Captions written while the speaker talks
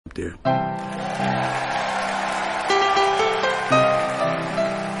up there.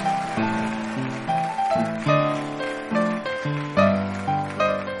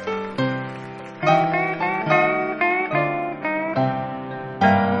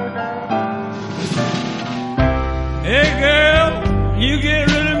 Hey girl, you get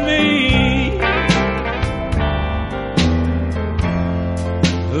rid of me.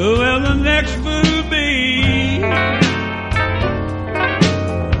 Who will the next fool be?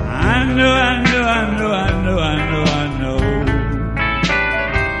 I know.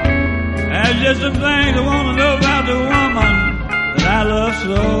 That's just the thing I want to know about the woman that I love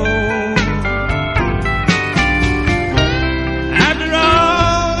so. After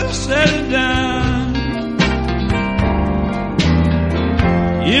all is said and done,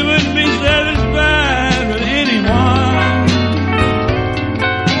 you wouldn't be satisfied with anyone.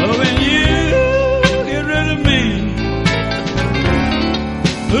 But when you get rid of me,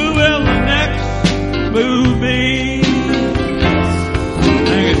 who will the next boo be?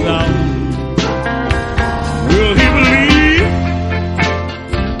 Sing it, song. Will he believe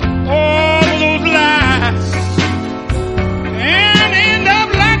all of those lies and end up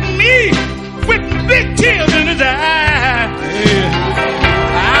like me with big tears in his eyes? Yeah.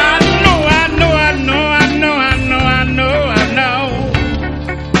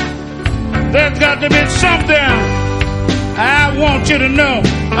 There's got to be something I want you to know.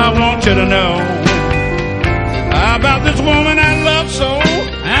 I want you to know about this woman I love so.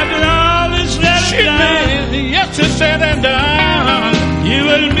 After all is said and done, yes, it's said and done, you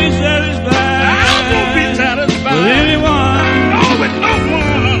wouldn't be satisfied. I won't be satisfied with anyone. No, with no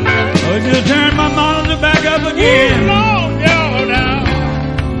one. Or you turn my monitor back up again. No, no.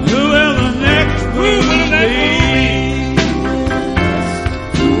 Who will the next fool be?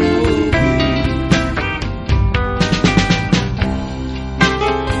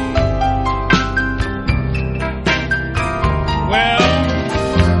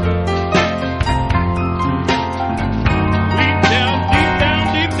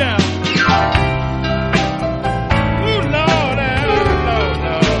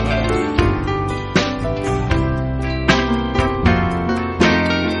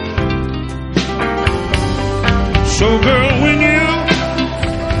 So girl, when you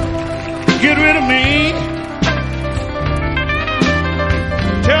get rid of me,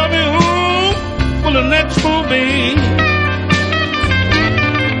 tell me who will the next fool be?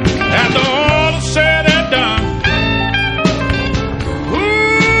 After all is said and done, who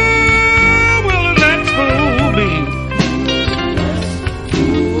will the next fool be?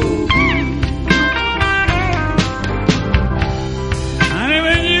 Honey,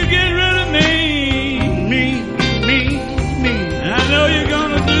 when you get rid of me, I know you're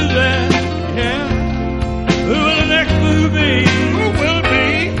gonna do that, yeah. Who will the next fool be? Who will it be?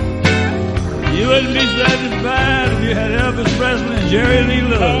 You wouldn't be satisfied if you had Elvis Presley and Jerry Lee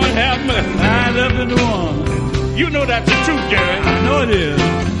Lewis. Lord have mercy. Lined up into one. You know that's the truth, Jerry. I know it is.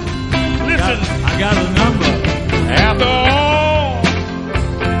 Listen. I got a number. After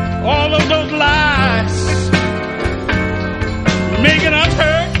all of those lies, making us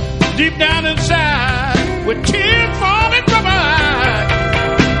hurt deep down inside, with tears falling from our eyes,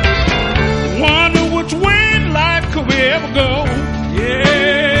 wonder which way in life could we ever go?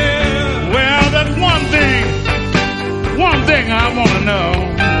 Yeah. Well, that's one thing I want to know.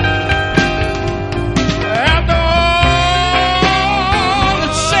 After all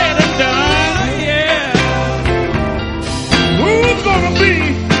is said and done, yeah, who's gonna be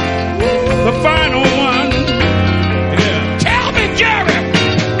the final one? Yeah. Tell me, Jerry,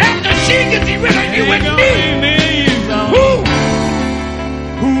 after she gets rid of you and me,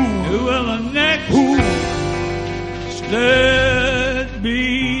 who will the next stud be?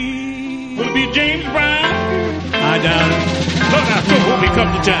 Will it be James Brown? I doubt it. But I still hope he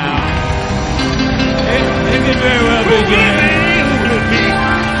comes to town. It could very well be James.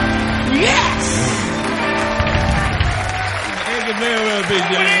 Yes! It could very well be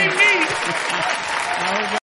James.